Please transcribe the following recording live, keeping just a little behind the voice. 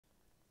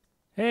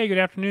Hey, good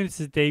afternoon. This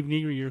is Dave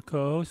Neager, your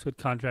co-host with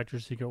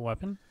Contractors Secret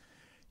Weapon.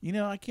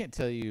 I can't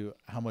tell you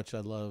how much I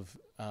love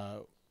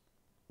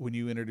when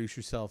you introduce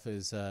yourself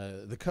as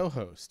the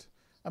co-host.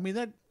 I mean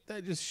that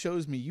just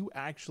shows me you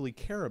actually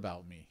care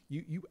about me.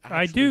 You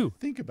I actually do.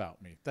 think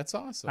about me. That's I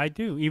awesome.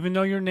 do, even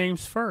though your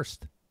name's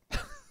first.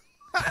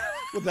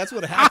 Well, that's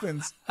what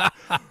happens.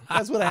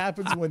 That's what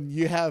happens when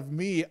you have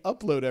me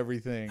upload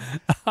everything.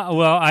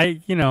 Well,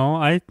 I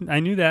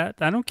knew that.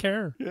 I don't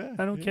care. Yeah,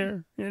 I don't yeah.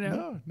 care.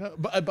 No, no.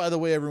 By the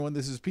way, everyone,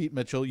 this is Pete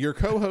Mitchell, your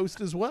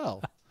co-host as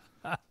well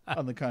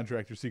on the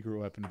Contractor Secret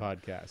Weapon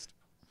podcast.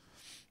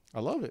 I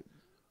love it.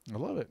 I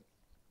love it.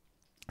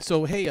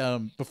 So, hey,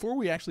 before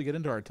we actually get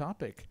into our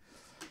topic,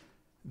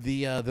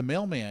 the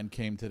mailman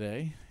came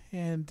today,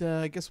 and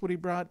guess what he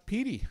brought?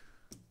 Petey.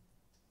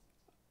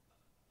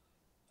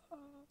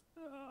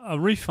 A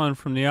refund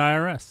from the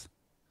IRS.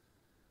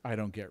 I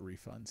don't get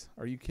refunds.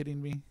 Are you kidding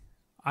me?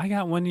 I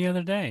got one the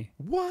other day.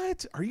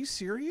 What? Are you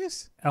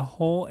serious? A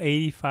whole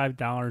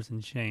 $85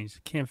 and change.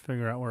 Can't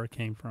figure out where it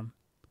came from.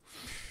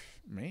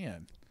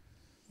 Man.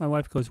 My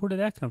wife goes, "Where did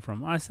that come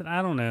from?" I said,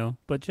 "I don't know,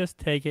 but just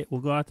take it.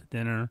 We'll go out to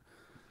dinner."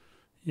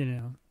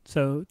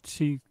 So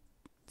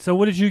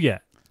what did you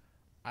get?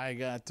 I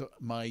got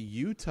my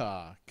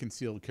Utah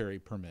concealed carry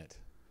permit.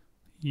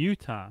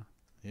 Utah.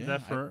 Is Yeah.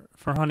 that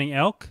for hunting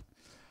elk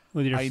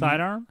with your I,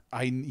 sidearm?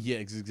 yeah,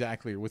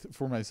 exactly.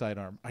 For my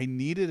sidearm. I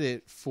needed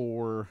it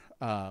for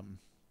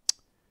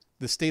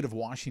the state of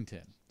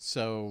Washington.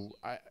 So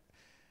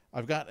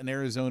I've got an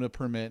Arizona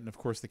permit and, of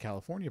course, the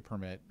California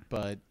permit,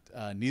 but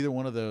neither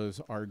one of those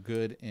are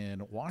good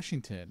in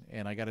Washington,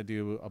 and I got to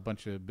do a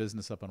bunch of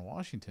business up in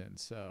Washington.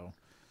 So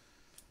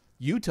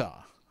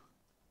Utah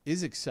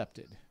is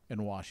accepted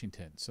in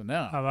Washington. So How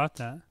now about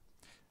that?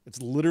 it's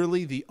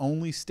literally the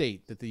only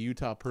state that the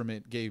Utah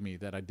permit gave me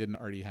that I didn't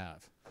already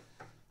have.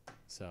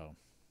 So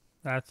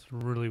That's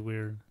really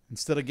weird.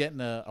 instead of getting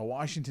a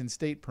Washington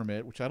state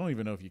permit, which I don't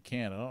even know if you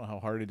can, I don't know how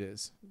hard it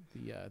is. The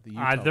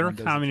Utah They're a one does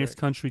the communist trick.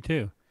 country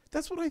too.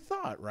 That's what I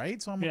thought,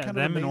 right? So I'm Yeah, kind of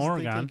them in amazed that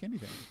they Oregon. take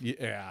anything.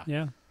 Yeah.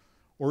 Yeah.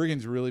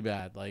 Oregon's really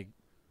bad. Like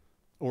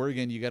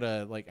Oregon, you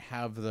gotta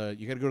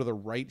you gotta go to the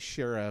right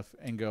sheriff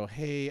and go,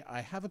 hey,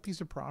 I have a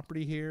piece of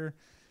property here,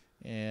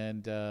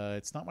 and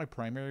it's not my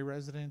primary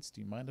residence.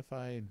 Do you mind if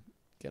I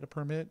get a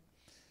permit?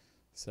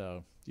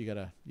 So you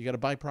gotta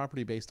buy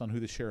property based on who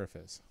the sheriff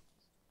is.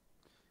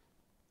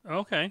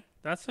 Okay,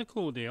 that's a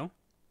cool deal.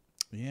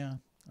 Yeah,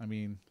 I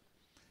mean,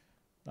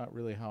 not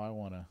really how I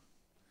want to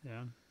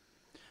Yeah.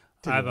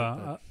 I have do it,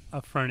 but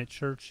a friend at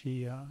church.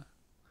 He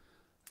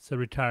is a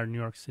retired New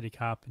York City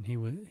cop, and he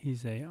was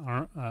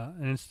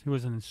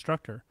an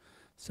instructor,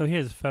 so he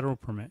has a federal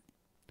permit,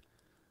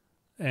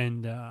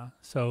 and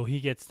so he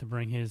gets to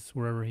bring his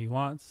wherever he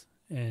wants.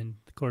 And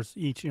of course,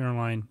 each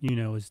airline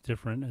is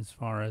different as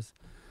far as.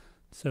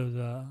 So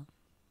the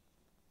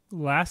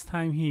last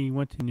time he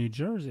went to New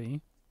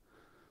Jersey,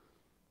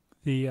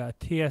 the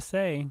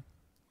TSA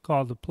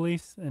called the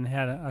police and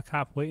had a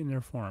cop waiting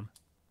there for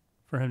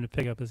him to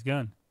pick up his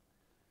gun.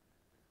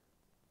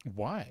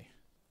 why?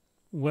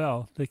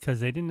 Well, because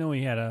they didn't know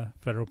he had a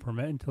federal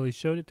permit until he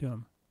showed it to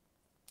him.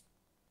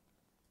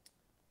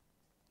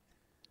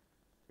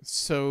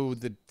 So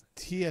the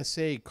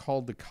TSA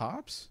called the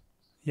cops?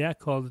 Yeah,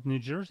 called New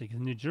Jersey because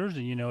New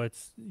Jersey, you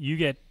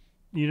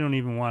don't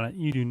even want to,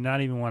 you do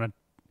not even want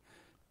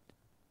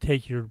to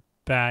take your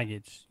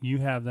baggage. You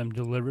have them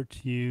deliver it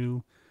to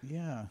you,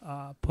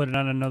 Yeah. put it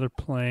on another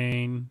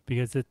plane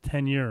because it's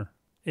 10 year.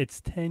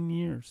 It's 10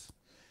 years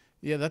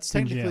Yeah, that's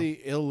in jail.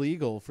 technically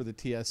illegal for the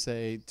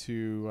TSA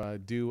to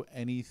do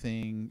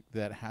anything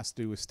that has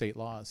to do with state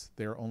laws.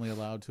 They're only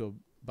allowed to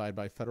abide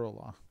by federal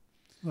law.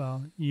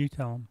 Well, you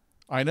tell them.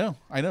 I know,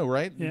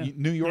 right? Yeah,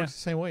 New yeah, York's the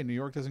same way. New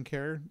York doesn't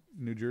care.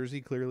 New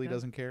Jersey clearly yeah,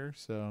 doesn't care.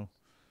 So,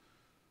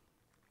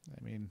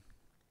 I mean,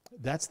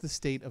 that's the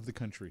state of the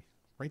country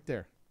right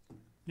there.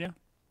 yeah.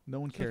 No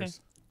one Okay.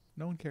 cares.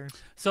 No one cares.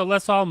 So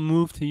let's all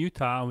move to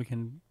Utah. We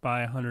can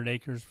buy 100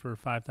 acres for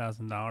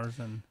 $5,000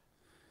 and I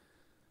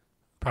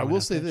probably will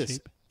not say that this: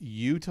 cheap.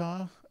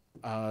 Utah,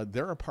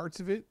 there are parts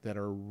of it that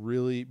are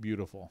really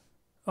beautiful.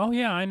 Oh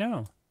yeah, I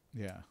know.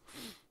 Yeah.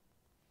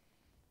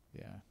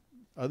 Yeah.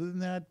 Other than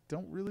that,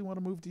 don't really want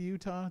to move to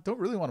Utah. Don't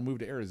really want to move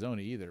to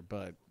Arizona either,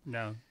 but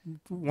No,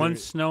 there,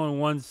 one's snow and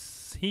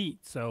one's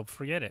heat, so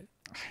forget it.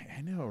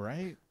 I know,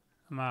 right?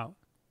 I'm out.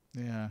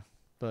 Yeah.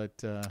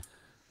 But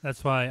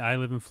That's why I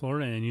live in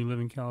Florida and you live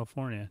in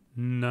California.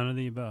 None of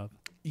the above.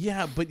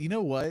 yeah, but you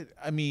know what?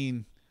 I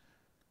mean,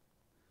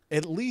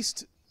 at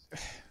least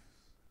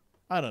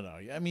I don't know.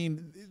 I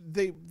mean,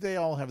 they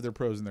all have their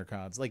pros and their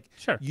cons. Like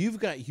Sure. you've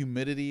got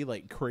humidity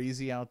like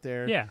crazy out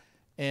there, Yeah.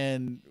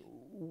 and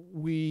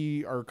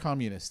we are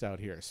communists out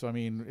here. So I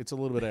mean, it's a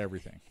little bit of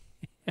everything.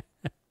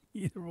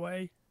 Either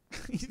way.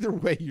 Either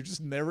way, you're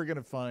just never going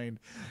to find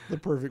the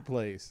perfect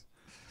place.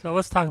 So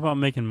let's talk about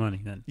making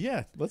money then.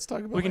 Yeah, let's talk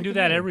about We can do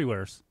making that money.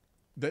 everywhere.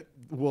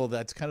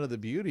 That's kind of the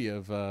beauty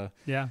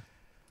Yeah.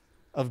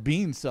 of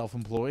being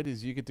self-employed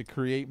is you get to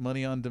create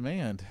money on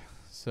demand.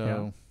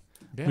 So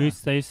Yeah.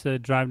 I used to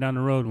drive down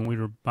the road when we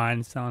were buying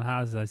and selling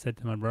houses. I said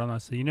to my brother, I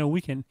said,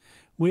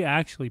 we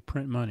actually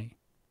print money.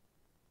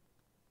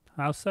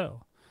 How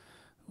so?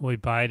 We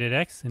buy it at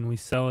X and we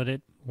sell it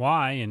at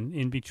Y, and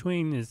in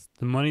between is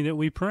the money that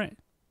we print.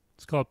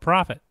 It's called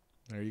profit.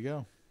 There you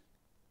go.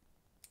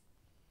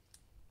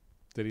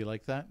 Did he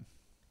like that?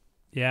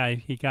 Yeah,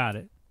 he got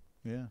it.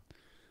 Yeah.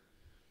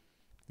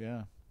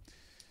 Yeah.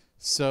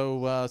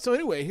 So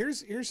anyway,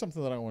 here's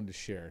something that I wanted to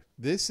share.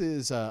 This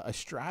is a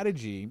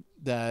strategy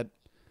that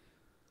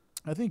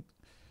I think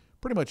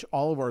pretty much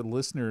all of our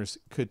listeners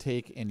could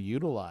take and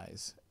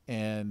utilize.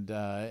 And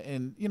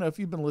if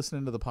you've been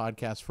listening to the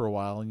podcast for a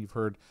while and you've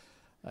heard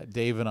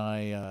Dave and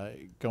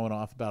I going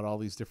off about all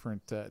these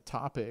different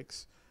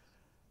topics,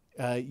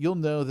 you'll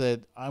know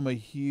that I'm a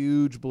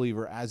huge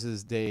believer, as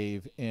is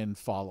Dave, in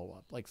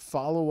follow-up. Like,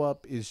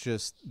 follow-up is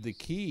just the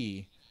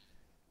key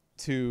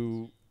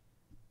to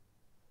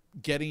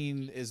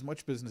getting as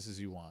much business as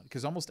you want,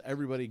 because almost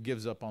everybody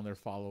gives up on their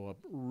follow-up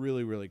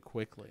really, really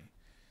quickly.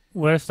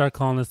 We're going to start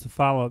calling this the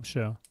follow-up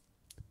show.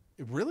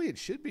 It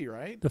should be,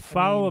 right? The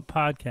follow-up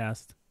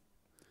podcast.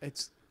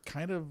 It's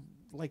kind of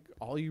like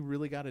all you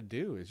really got to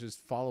do is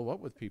just follow up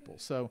with people.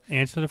 So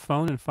answer the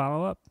phone and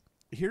follow up.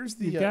 Here's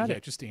the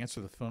just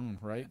answer the phone,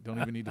 right? Don't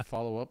even need to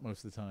follow up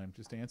most of the time.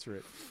 Just answer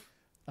it.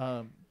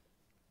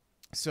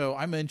 So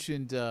I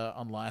mentioned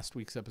on last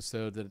week's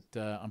episode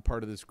that I'm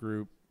part of this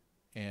group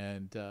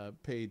and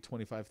paid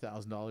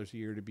 $25,000 a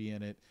year to be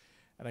in it.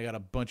 And I got a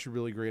bunch of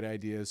really great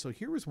ideas. So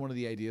here was one of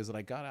the ideas that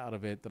I got out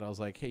of it that I was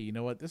like, hey, you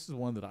know what? This is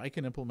one that I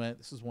can implement.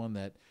 This is one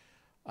that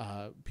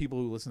people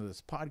who listen to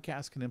this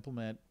podcast can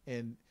implement.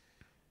 And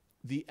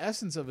the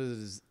essence of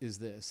it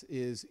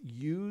is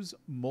use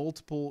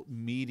multiple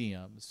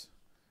mediums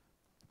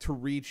to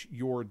reach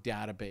your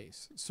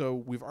database. So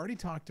we've already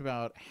talked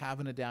about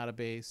having a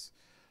database,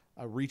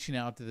 reaching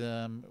out to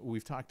them.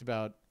 We've talked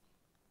about,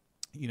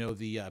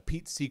 the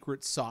Pete's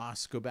Secret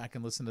sauce. Go back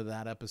and listen to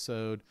that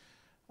episode.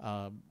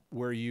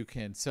 Where you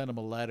can send them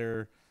a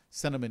letter,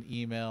 send them an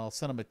email,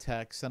 send them a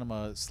text, send them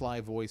a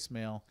sly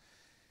voicemail.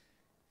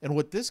 And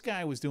what this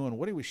guy was doing,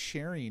 what he was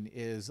sharing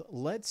is,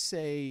 let's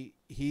say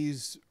he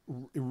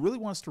really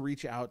wants to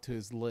reach out to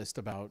his list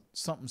about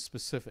something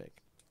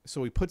specific.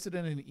 So he puts it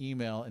in an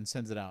email and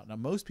sends it out. Now,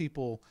 most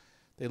people,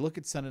 they look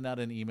at sending out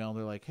an email and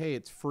they're like, hey,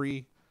 it's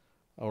free,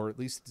 or at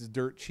least it's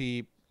dirt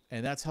cheap.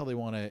 And that's how they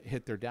want to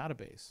hit their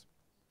database.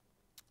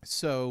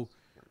 So,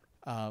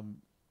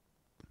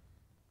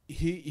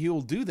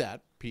 he'll do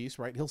that piece,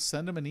 right? He'll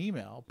send them an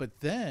email,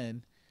 but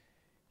then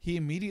he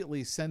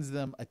immediately sends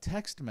them a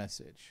text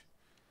message.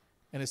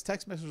 And his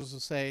text message will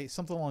say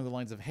something along the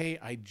lines of, hey,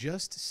 I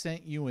just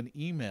sent you an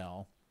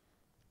email.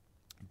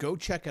 Go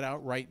check it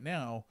out right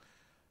now,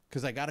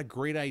 because I got a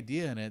great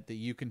idea in it that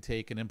you can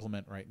take and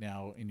implement right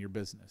now in your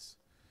business.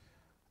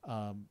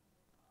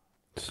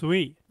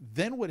 Sweet.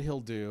 Then what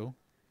he'll do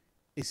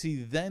is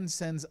he then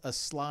sends a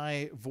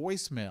sly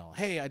voicemail.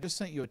 Hey, I just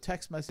sent you a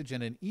text message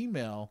and an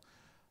email.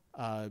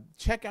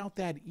 Check out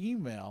that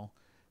email,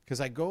 because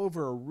I go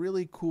over a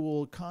really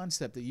cool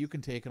concept that you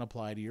can take and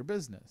apply to your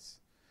business.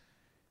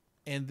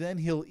 And then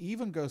he'll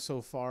even go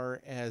so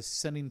far as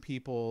sending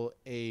people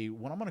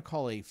what I'm going to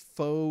call a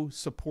faux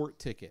support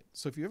ticket.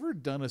 So if you've ever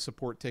done a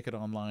support ticket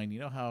online, you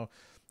know how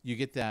you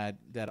get that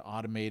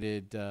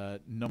automated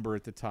number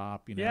at the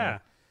top, Yeah.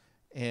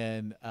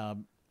 And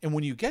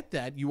when you get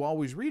that, you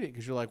always read it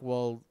because you're like,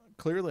 well,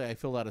 clearly I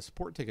filled out a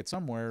support ticket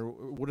somewhere.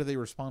 What are they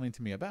responding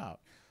to me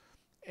about?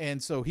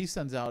 And so he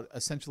sends out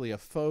essentially a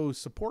faux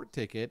support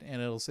ticket, and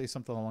it'll say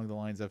something along the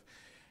lines of,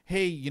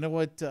 hey, you know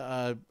what?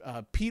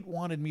 Pete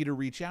wanted me to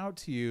reach out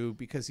to you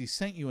because he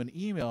sent you an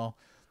email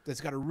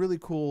that's got a really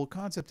cool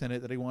concept in it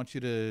that he wants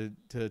you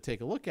to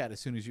take a look at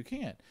as soon as you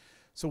can.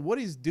 So what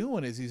he's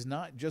doing is he's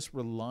not just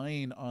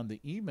relying on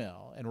the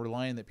email and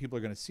relying that people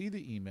are going to see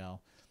the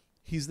email.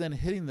 He's then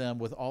hitting them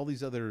with all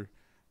these other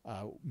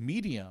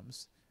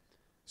mediums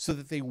so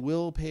that they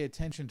will pay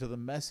attention to the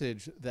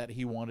message that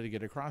he wanted to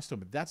get across to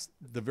them. That's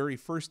the very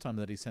first time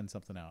that he sends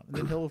something out. And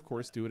then he'll, of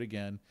course, do it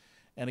again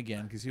and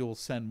again, because he'll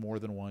send more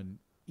than one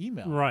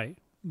email. Right.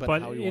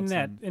 But in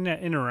that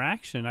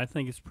interaction, I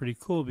think it's pretty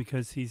cool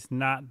because he's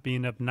not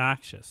being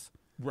obnoxious.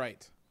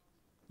 Right.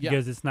 Yeah.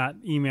 Because it's not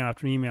email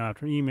after email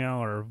after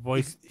email or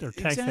voice or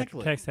text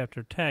after text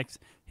after text.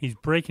 He's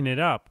breaking it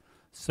up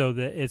so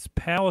that it's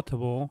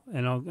palatable,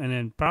 and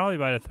then probably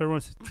by the third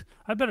one,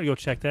 I better go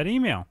check that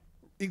email.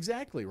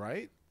 Exactly,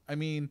 right? I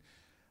mean,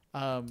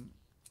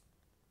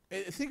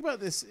 think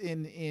about this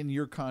in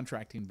your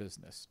contracting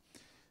business.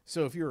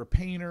 So if you're a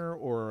painter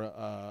or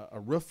a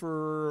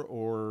roofer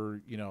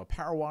or, a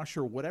power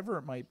washer, whatever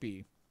it might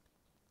be,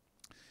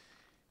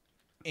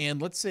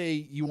 and let's say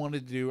you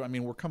wanted to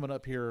do, we're coming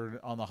up here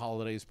on the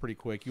holidays pretty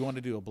quick. You want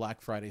to do a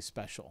Black Friday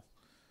special.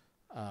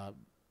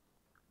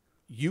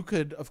 You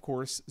could, of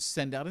course,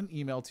 send out an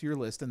email to your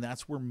list, and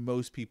that's where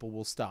most people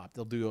will stop.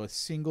 They'll do a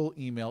single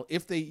email,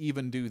 if they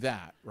even do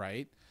that,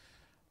 right?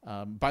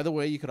 By the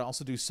way, you could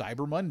also do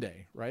Cyber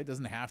Monday, right? It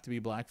doesn't have to be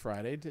Black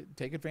Friday to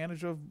take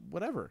advantage of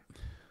whatever.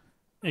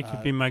 It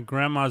could be my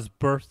grandma's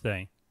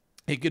birthday.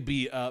 It could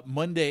be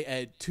Monday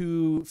at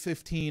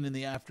 2:15 in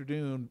the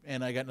afternoon,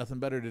 and I got nothing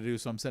better to do,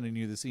 so I'm sending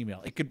you this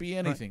email. It could be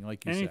anything,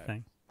 like you said.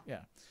 Anything.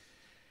 Yeah.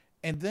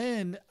 And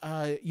then,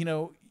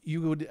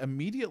 you would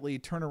immediately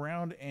turn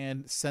around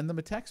and send them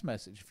a text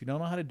message. If you don't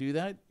know how to do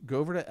that, go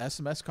over to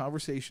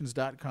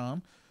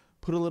smsconversations.com,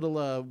 put a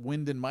little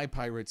wind in my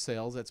pirate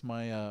sails. That's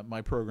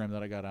my program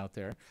that I got out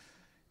there.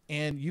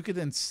 And you could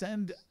then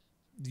send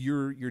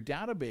your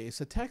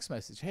database a text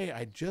message. Hey,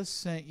 I just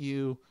sent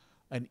you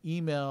an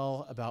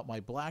email about my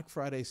Black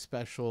Friday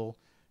special.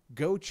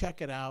 Go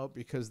check it out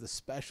because the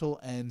special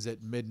ends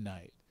at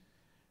midnight.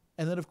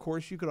 And then, of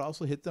course, you could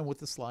also hit them with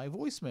the sly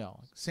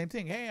voicemail. Same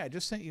thing. Hey, I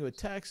just sent you a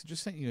text,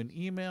 just sent you an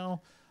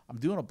email. I'm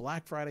doing a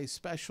Black Friday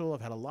special.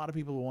 I've had a lot of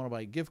people who want to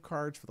buy gift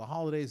cards for the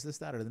holidays, this,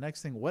 that, or the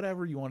next thing,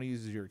 whatever you want to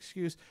use as your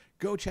excuse.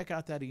 Go check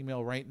out that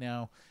email right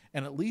now.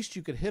 And at least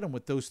you could hit them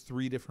with those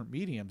 3 different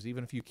mediums.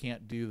 Even if you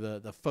can't do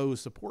the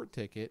faux support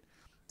ticket,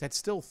 that's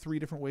still 3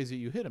 different ways that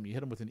you hit them. You hit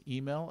them with an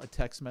email, a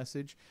text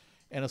message,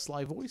 and a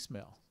sly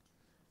voicemail.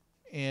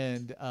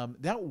 And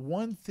that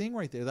one thing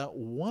right there, that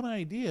one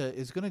idea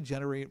is going to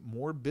generate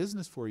more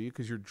business for you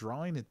because you're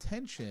drawing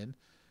attention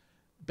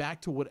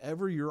back to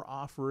whatever your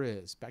offer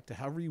is, back to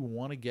however you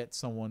want to get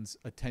someone's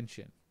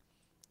attention.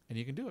 And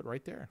you can do it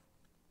right there.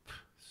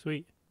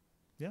 Sweet.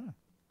 Yeah.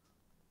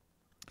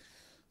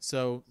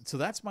 So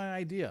that's my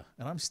idea,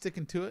 and I'm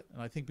sticking to it,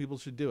 and I think people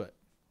should do it.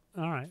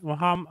 All right. Well,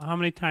 how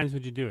many times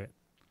would you do it?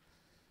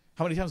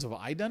 How many times have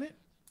I done it?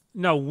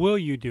 No, will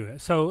you do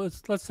it? So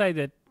let's say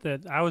that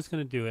I was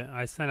going to do it.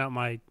 I sent out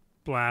my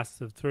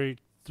blast of three.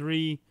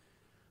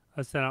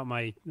 I sent out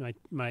my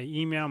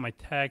email, my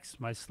text,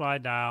 my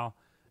slide dial,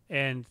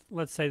 and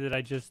let's say that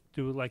I just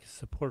do like a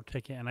support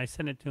ticket and I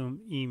send it to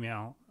him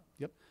email.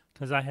 Yep.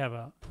 Because I have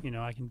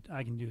I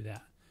can do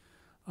that.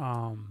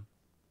 So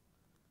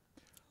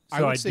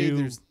I would say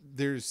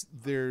there's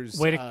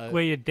wait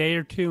a day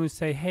or two and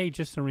say, hey,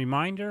 just a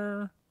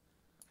reminder.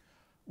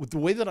 With the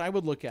way that I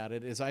would look at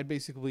it is I'd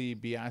basically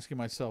be asking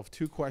myself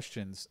 2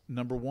 questions.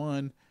 Number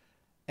 1,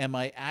 am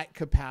I at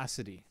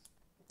capacity?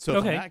 So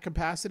if I'm at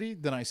capacity,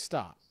 then I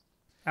stop.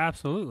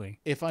 Absolutely.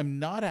 If I'm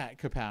not at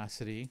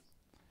capacity,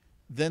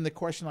 then the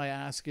question I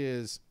ask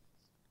is,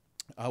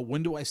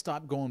 when do I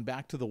stop going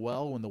back to the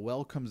well when the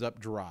well comes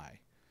up dry?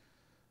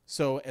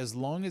 So as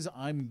long as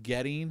I'm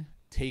getting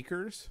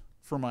takers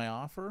for my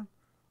offer,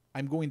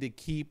 I'm going to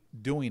keep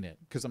doing it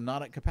because I'm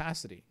not at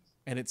capacity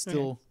and it's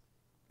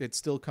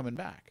still coming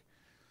back.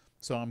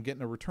 So I'm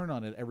getting a return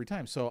on it every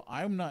time. So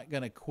I'm not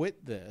going to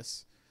quit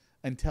this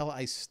until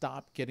I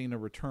stop getting a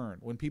return.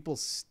 When people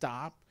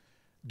stop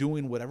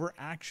doing whatever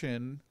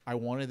action I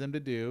wanted them to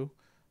do,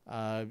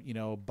 buy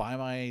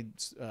my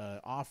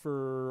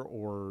offer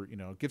or,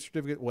 gift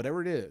certificate,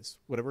 whatever it is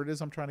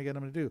I'm trying to get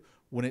them to do,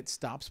 when it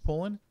stops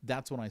pulling,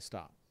 that's when I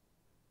stop.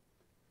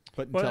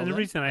 But and the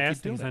reason I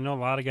ask is I know a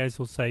lot of guys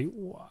will say,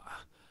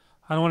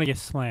 I don't want to get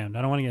slammed.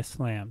 I don't want to get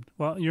slammed.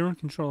 Well, you're in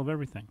control of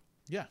everything.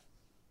 Yeah.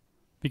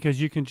 Because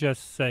you can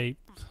just say,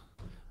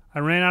 I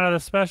ran out of the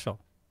special.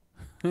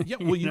 Yeah,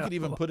 well, you could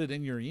even put it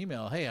in your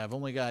email. Hey, I've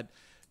only got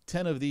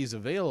 10 of these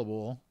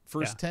available.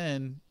 First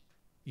 10,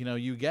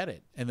 you get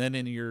it. And then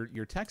in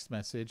your text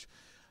message,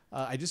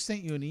 I just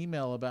sent you an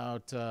email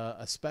about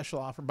a special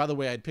offer. By the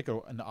way, I'd pick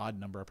an odd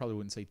number. I probably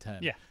wouldn't say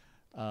 10. Yeah.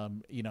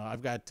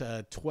 I've got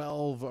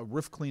 12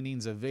 roof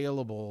cleanings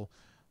available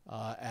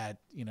at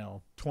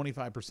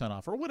 25%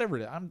 off or whatever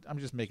it is. I'm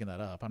just making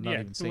that up. I'm not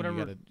even saying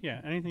you got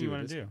to anything you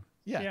want to do.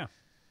 Yeah.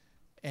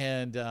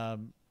 And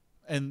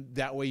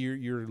that way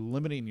you're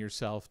limiting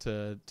yourself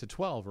to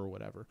 12 or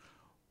whatever.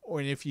 Or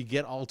if you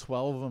get all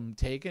 12 of them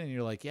taken and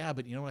you're like, yeah,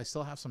 but I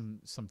still have some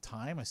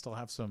time. I still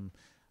have some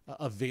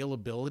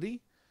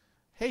availability.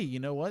 Hey, you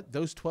know what?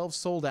 Those 12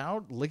 sold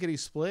out, lickety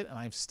split, and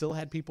I've still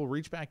had people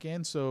reach back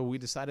in, so we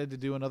decided to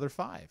do another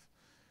 5.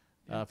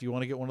 If you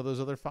want to get one of those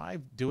other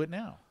 5, do it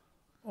now.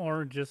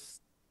 Or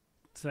just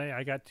say,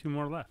 I got 2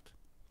 more left,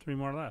 3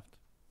 more left.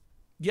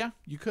 Yeah,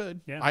 you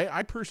could. Yeah.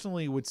 I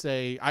personally would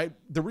say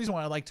the reason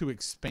why I like to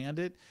expand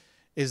it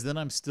is then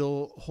I'm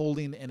still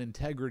holding an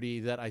integrity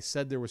that I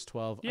said there was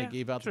 12. Yeah, I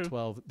gave out the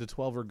 12. The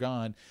 12 are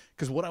gone.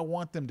 Because what I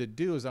want them to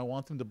do is I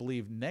want them to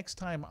believe next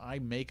time I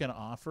make an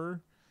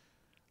offer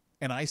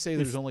and I say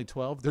there's only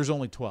 12, there's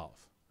only 12.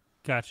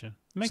 Gotcha.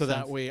 Makes so sense.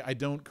 That way I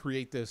don't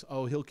create this,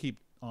 he'll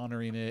keep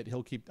honoring it.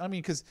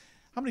 Because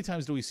how many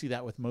times do we see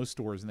that with most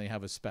stores and they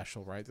have a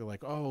special, right? They're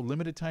like,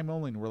 limited time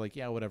only. And we're like,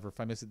 yeah, whatever. If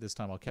I miss it this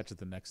time, I'll catch it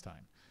the next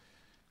time.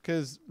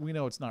 Because we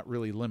know it's not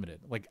really limited.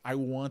 Like, I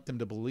want them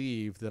to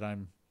believe that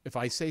if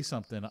I say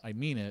something, I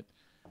mean it.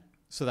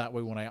 So that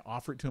way when I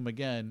offer it to them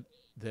again,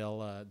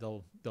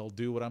 they'll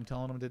do what I'm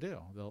telling them to do.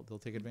 They'll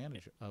take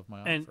advantage of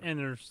my offer. And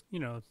there's,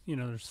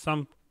 there's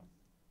some,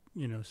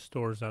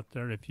 stores out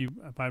there.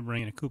 If I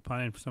bring in a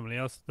coupon in for somebody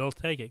else, they'll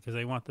take it because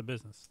they want the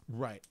business.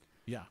 Right.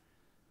 Yeah.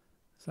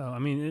 So, I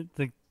mean,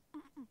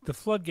 the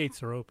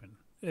floodgates are open.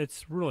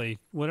 It's really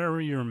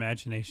whatever your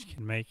imagination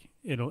can make,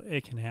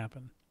 it can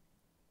happen.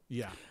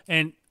 Yeah.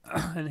 And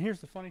here's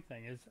the funny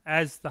thing is,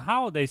 as the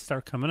holidays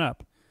start coming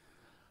up,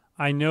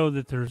 I know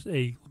that there's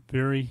a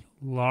very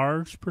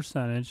large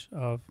percentage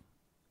of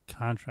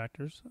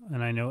contractors,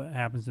 and I know it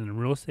happens in the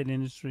real estate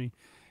industry.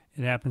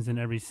 It happens in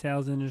every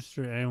sales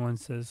industry. Everyone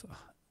says, "Ugh,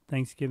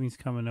 Thanksgiving's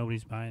coming,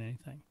 nobody's buying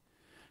anything.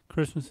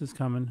 Christmas is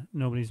coming,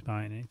 nobody's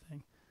buying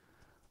anything."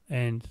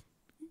 And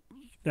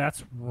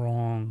that's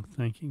wrong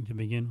thinking to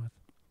begin with,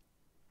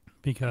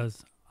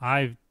 because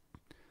I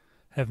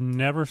have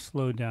never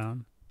slowed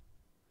down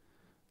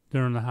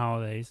during the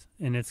holidays.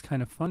 And it's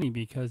kind of funny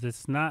because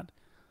it's not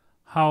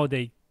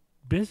holiday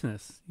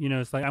business.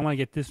 It's like, I want to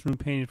get this room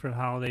painted for the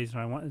holidays,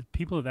 or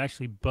people have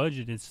actually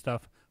budgeted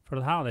stuff for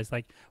the holidays.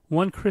 Like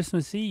one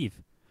Christmas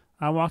Eve,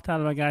 I walked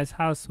out of a guy's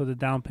house with a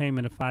down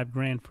payment of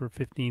 $5,000 for a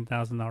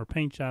 $15,000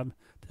 paint job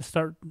to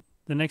start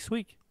the next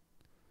week.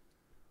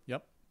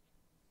 Yep.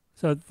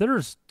 So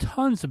there's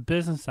tons of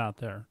business out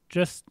there.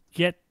 Just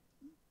get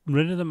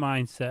rid of the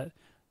mindset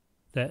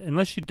that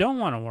unless you don't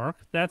want to work,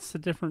 that's a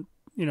different,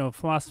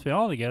 philosophy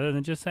altogether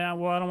than just say,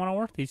 well, I don't want to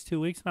work these 2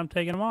 weeks and I'm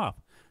taking them off.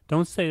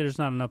 Don't say there's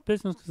not enough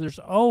business, because there's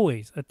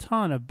always a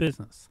ton of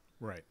business.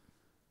 Right.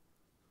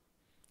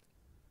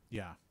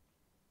 Yeah.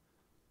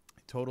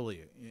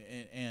 Totally.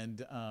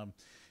 And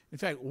in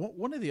fact,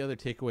 one of the other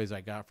takeaways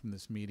I got from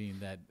this meeting,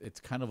 that it's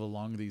kind of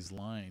along these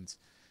lines,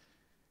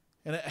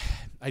 and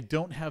I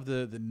don't have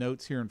the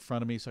notes here in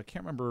front of me, so I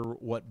can't remember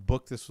what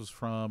book this was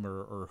from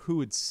or who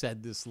had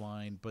said this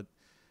line, but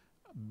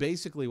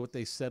basically what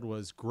they said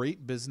was,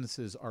 great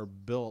businesses are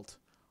built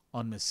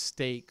on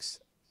mistakes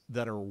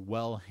that are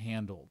well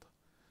handled.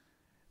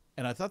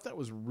 And I thought that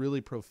was really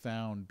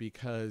profound,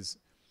 because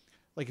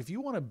like, if you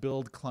want to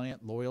build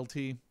client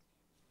loyalty,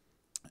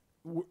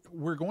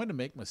 we're going to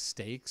make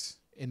mistakes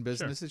in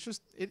business. Sure. It's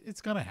just,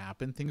 it's going to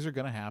happen. Things are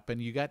going to happen.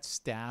 You got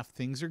staff,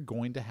 things are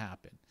going to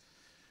happen.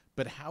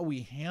 But how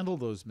we handle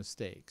those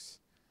mistakes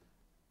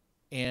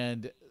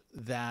and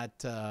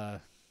that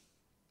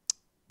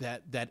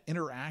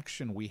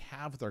interaction we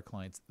have with our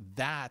clients,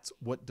 that's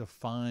what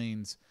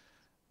defines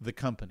the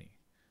company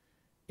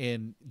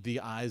in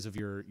the eyes of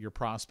your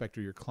prospect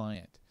or your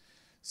client.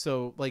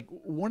 So like,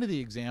 one of the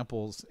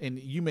examples, and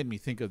you made me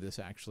think of this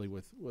actually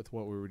with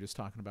what we were just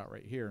talking about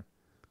right here,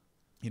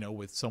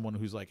 with someone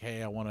who's like,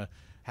 hey, I want to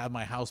have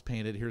my house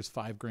painted. Here's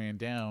 $5,000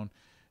 down.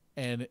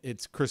 And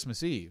it's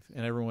Christmas Eve,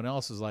 and everyone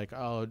else is like,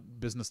 oh,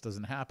 business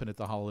doesn't happen at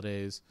the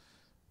holidays.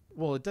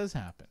 Well, it does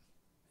happen.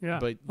 Yeah,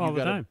 but all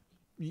the time.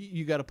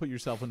 You got to put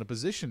yourself in a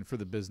position for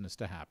the business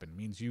to happen. It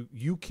means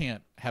you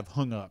can't have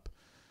hung up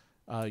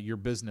your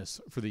business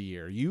for the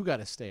year. You got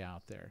to stay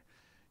out there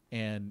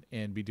and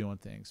be doing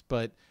things.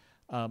 But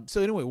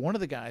so anyway, one of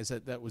the guys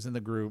that was in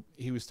the group,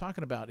 he was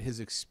talking about his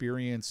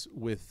experience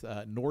with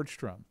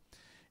Nordstrom,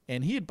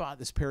 and he had bought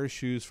this pair of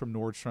shoes from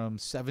Nordstrom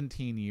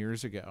 17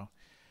 years ago.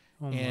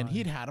 And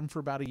he'd had them for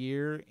about a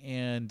year,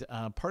 and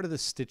part of the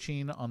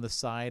stitching on the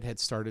side had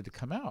started to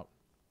come out.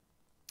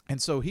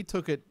 And so he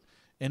took it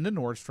into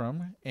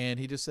Nordstrom, and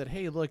he just said,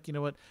 hey, look, you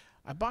know what?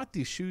 I bought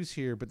these shoes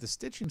here, but the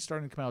stitching's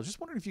starting to come out. I was just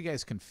wondering if you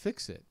guys can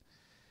fix it.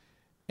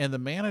 And the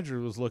manager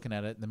was looking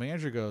at it, and the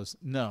manager goes,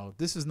 no,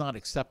 this is not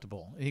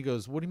acceptable. And he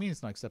goes, what do you mean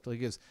it's not acceptable? He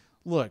goes,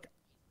 look,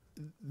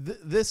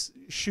 this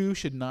shoe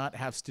should not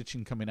have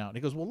stitching coming out. And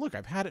he goes, well, look,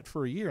 I've had it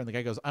for a year. And the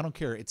guy goes, I don't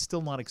care. It's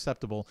still not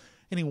acceptable.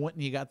 And he went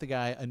and he got the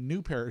guy a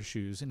new pair of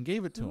shoes and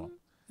gave it to him.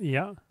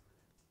 Yeah.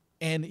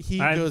 And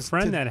he I goes, have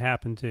a friend that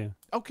happened to.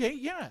 Okay,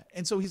 yeah.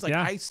 And so he's like,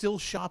 I still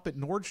shop at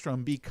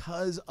Nordstrom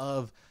because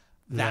of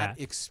that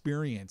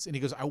experience. And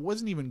he goes, I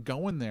wasn't even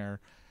going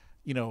there,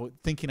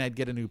 thinking I'd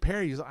get a new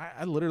pair. He goes,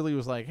 I literally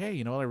was like,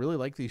 hey, I really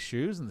like these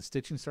shoes, and the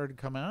stitching started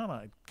to come out.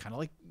 I kind of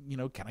like,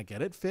 can I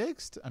get it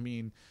fixed? I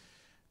mean,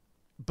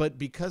 but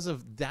because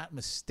of that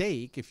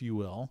mistake, if you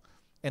will,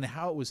 and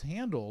how it was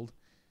handled,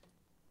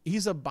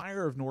 he's a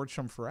buyer of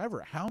Nordstrom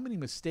forever. How many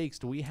mistakes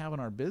do we have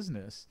in our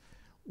business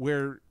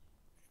where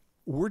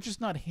we're just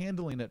not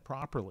handling it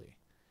properly?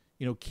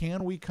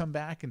 Can we come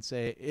back and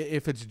say,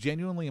 if it's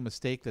genuinely a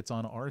mistake that's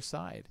on our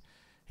side,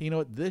 hey, you know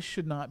what, this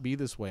should not be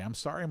this way. I'm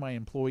sorry my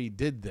employee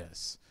did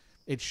this.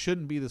 It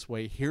shouldn't be this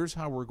way. Here's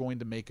how we're going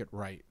to make it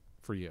right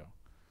for you.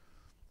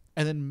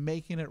 And then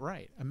making it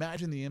right.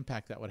 Imagine the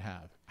impact that would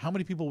have. How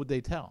many people would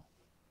they tell?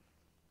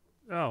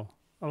 Oh,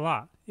 a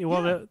lot.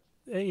 Well,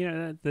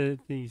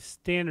 the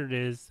standard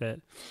is that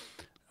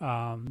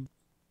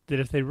that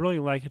if they really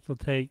like it,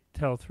 they'll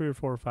tell 3 or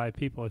 4 or 5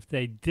 people. If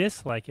they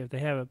dislike it, if they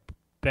have a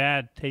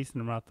bad taste in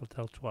their mouth, they'll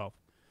tell 12.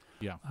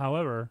 Yeah.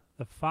 However,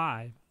 the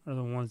 5 are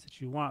the ones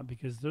that you want,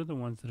 because they're the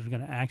ones that are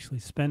going to actually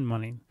spend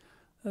money.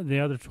 The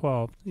other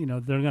 12,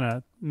 they're going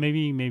to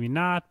maybe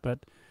not, but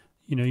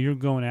you're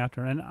going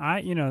after. And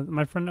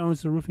my friend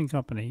owns a roofing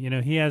company.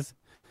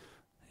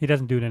 He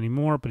doesn't do it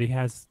anymore, but he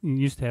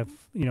used to have,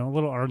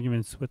 little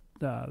arguments with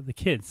the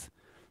kids,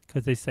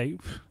 because they say,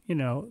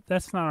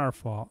 that's not our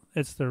fault.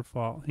 It's their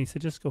fault. And he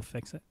said, just go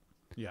fix it.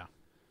 Yeah.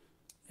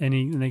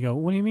 And they go,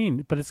 what do you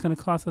mean? But it's going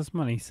to cost us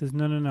money. He says,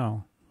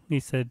 no. He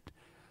said,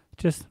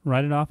 just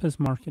write it off as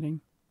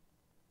marketing.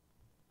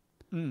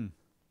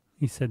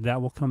 He said,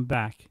 that will come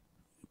back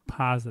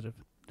positive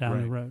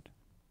down the road.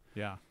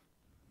 Yeah.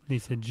 He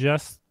said,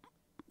 just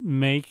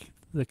make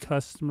the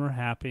customer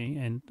happy,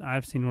 and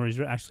I've seen where he's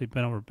actually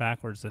bent over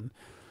backwards and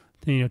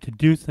to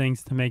do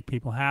things to make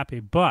people happy.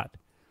 But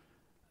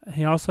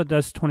he also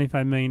does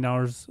 $25 million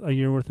a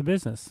year worth of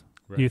business.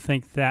 Right. Do you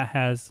think that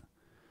has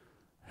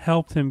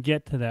helped him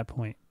get to that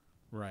point?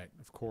 Right.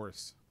 Of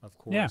course. Of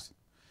course. Yeah.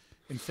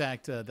 In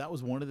fact, that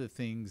was one of the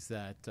things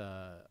that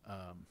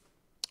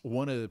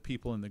one of the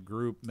people in the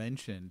group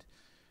mentioned.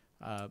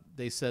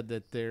 They said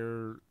that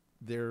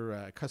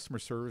their customer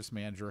service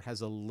manager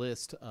has a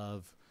list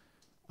of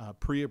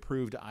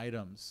pre-approved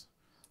items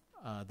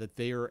that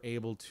they are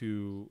able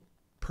to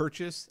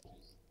purchase,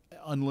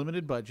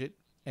 unlimited budget,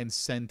 and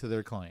send to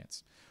their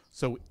clients.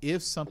 So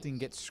if something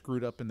gets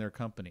screwed up in their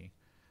company,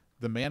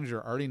 the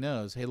manager already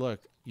knows, hey,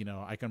 look,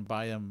 I can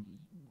buy them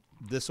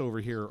this over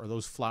here or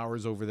those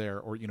flowers over there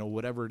or,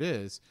 whatever it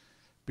is,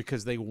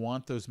 because they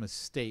want those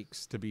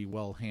mistakes to be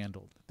well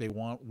handled. They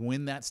want,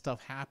 when that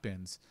stuff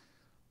happens,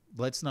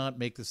 let's not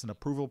make this an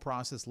approval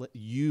process. Let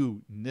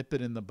you nip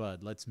it in the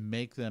bud. Let's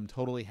make them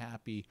totally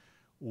happy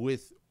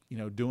with,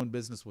 doing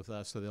business with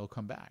us, so they'll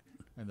come back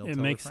and they'll. It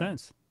tell makes their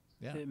friends. sense.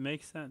 Yeah, it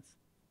makes sense.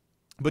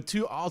 But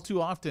too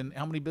often,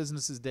 how many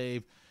businesses,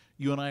 Dave,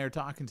 you and I are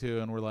talking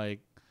to, and we're like,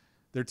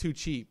 they're too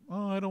cheap.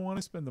 Oh, I don't want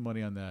to spend the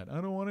money on that. I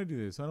don't want to do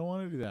this. I don't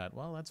want to do that.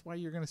 Well, that's why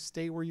you're going to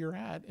stay where you're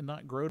at and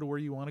not grow to where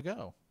you want to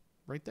go.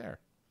 Right there.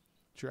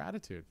 It's your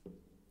attitude.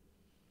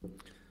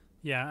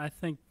 Yeah, I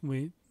think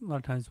a lot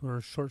of times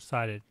we're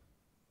short-sighted.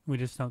 We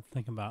just don't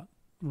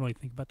really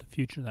think about the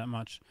future that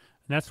much,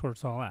 and that's where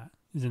it's all at,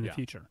 is in the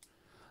future.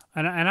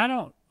 And I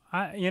don't.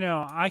 I'm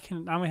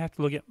gonna have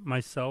to look at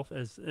myself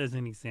as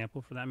an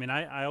example for that. I mean,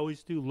 I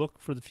always do look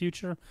for the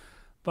future,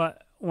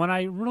 but when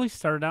I really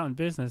started out in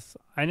business,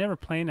 I never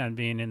planned on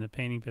being in the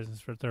painting business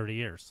for 30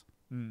 years.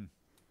 Mm.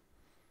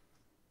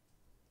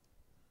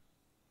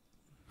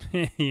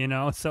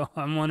 So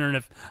I'm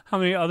wondering how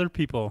many other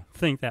people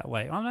think that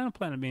way. Well, I don't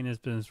plan on being in this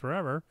business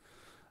forever,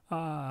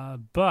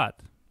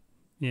 but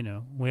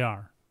we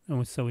are,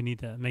 and so we need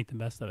to make the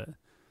best of it.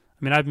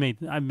 I mean,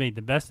 I've made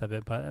the best of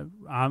it, but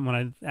when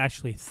I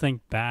actually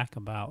think back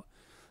about,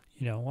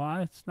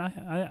 it's not.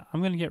 I'm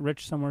going to get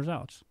rich somewhere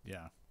else.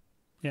 Yeah.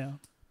 Yeah.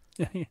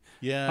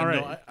 Yeah. All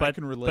right, no, but I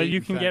can relate. But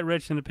you can get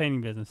rich in the painting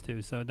business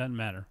too, so it doesn't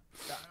matter.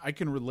 I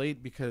can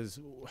relate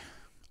because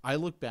I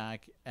look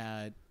back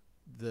at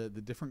the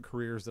different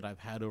careers that I've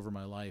had over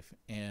my life,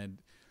 and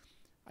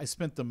I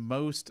spent the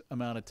most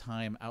amount of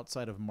time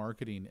outside of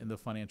marketing in the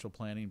financial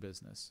planning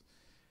business.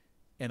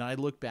 And I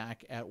look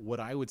back at what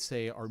I would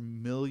say are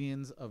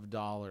millions of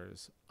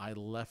dollars I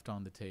left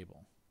on the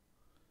table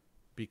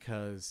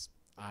because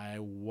I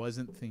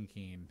wasn't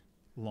thinking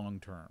long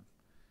term.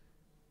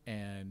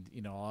 And,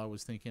 all I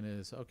was thinking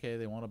is, okay,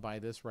 they want to buy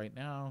this right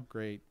now.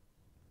 Great.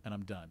 And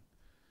I'm done.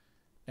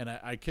 And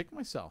I kicked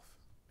myself.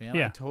 Man,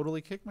 yeah. I totally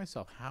kicked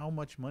myself. How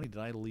much money did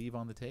I leave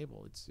on the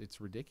table?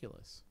 It's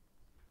ridiculous.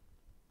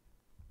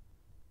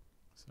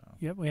 So.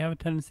 Yep, we have a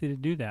tendency to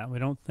do that. We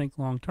don't think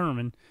long term,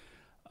 and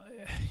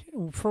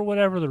for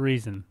whatever the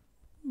reason,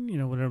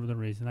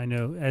 I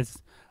know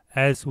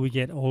as we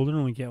get older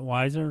and we get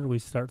wiser, we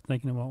start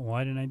thinking about,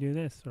 why didn't I do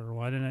this or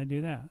why didn't I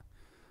do that?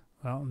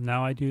 Well,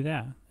 now I do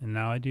that, and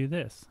now I do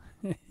this.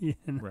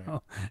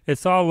 Right.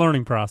 It's all a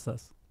learning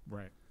process.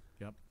 Right.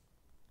 Yep.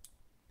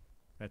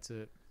 That's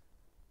it.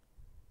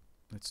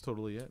 That's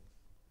totally it.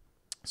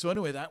 So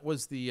anyway, that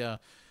was the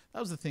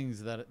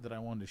things that I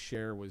wanted to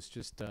share, was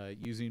just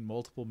using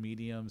multiple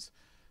mediums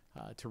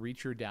to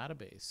reach your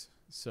database.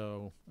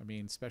 So, I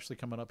mean, especially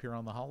coming up here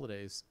on the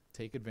holidays,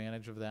 take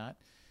advantage of that.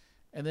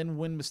 And then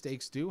when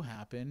mistakes do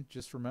happen,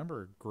 just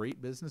remember, great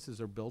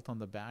businesses are built on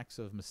the backs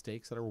of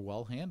mistakes that are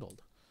well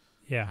handled.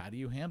 Yeah. How do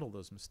you handle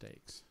those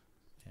mistakes?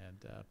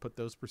 And put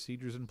those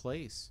procedures in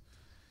place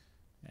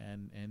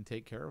and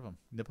take care of them.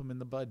 Nip them in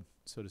the bud,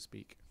 so to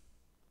speak.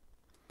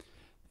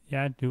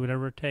 Yeah, do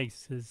whatever it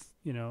takes. I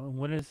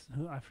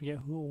forget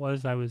who it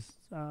was. I was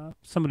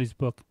somebody's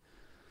book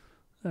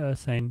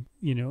saying,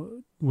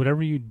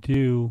 whatever you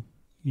do,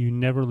 you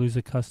never lose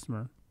a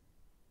customer.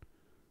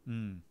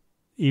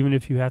 Even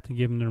if you have to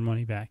give them their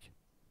money back.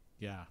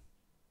 Yeah.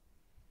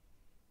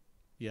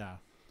 Yeah.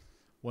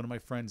 One of my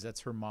friends,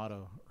 that's her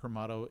motto. Her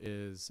motto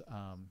is,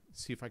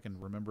 see if I can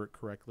remember it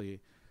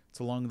correctly. It's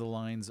along the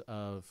lines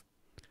of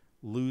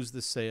lose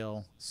the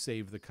sale,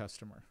 save the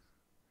customer.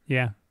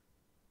 Yeah.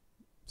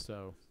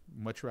 So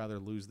much rather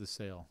lose the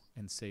sale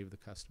and save the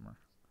customer.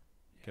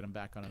 Get them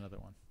back on another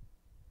one.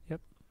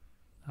 Yep.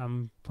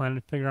 I'm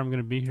planning to figure I'm going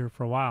to be here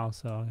for a while,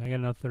 so I got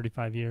another 30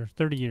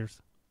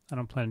 years. I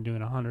don't plan on doing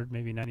 100,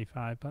 maybe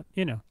 95, but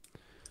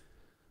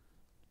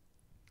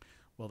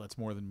Well, that's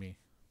more than me.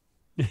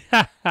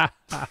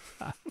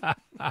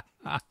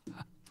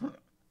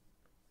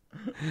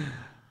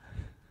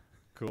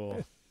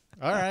 Cool.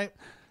 All right.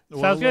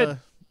 Sounds good.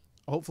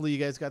 Hopefully you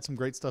guys got some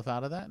great stuff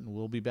out of that, and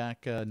we'll be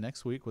back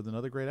next week with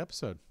another great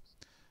episode.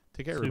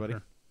 Take care, everybody.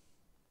 Super.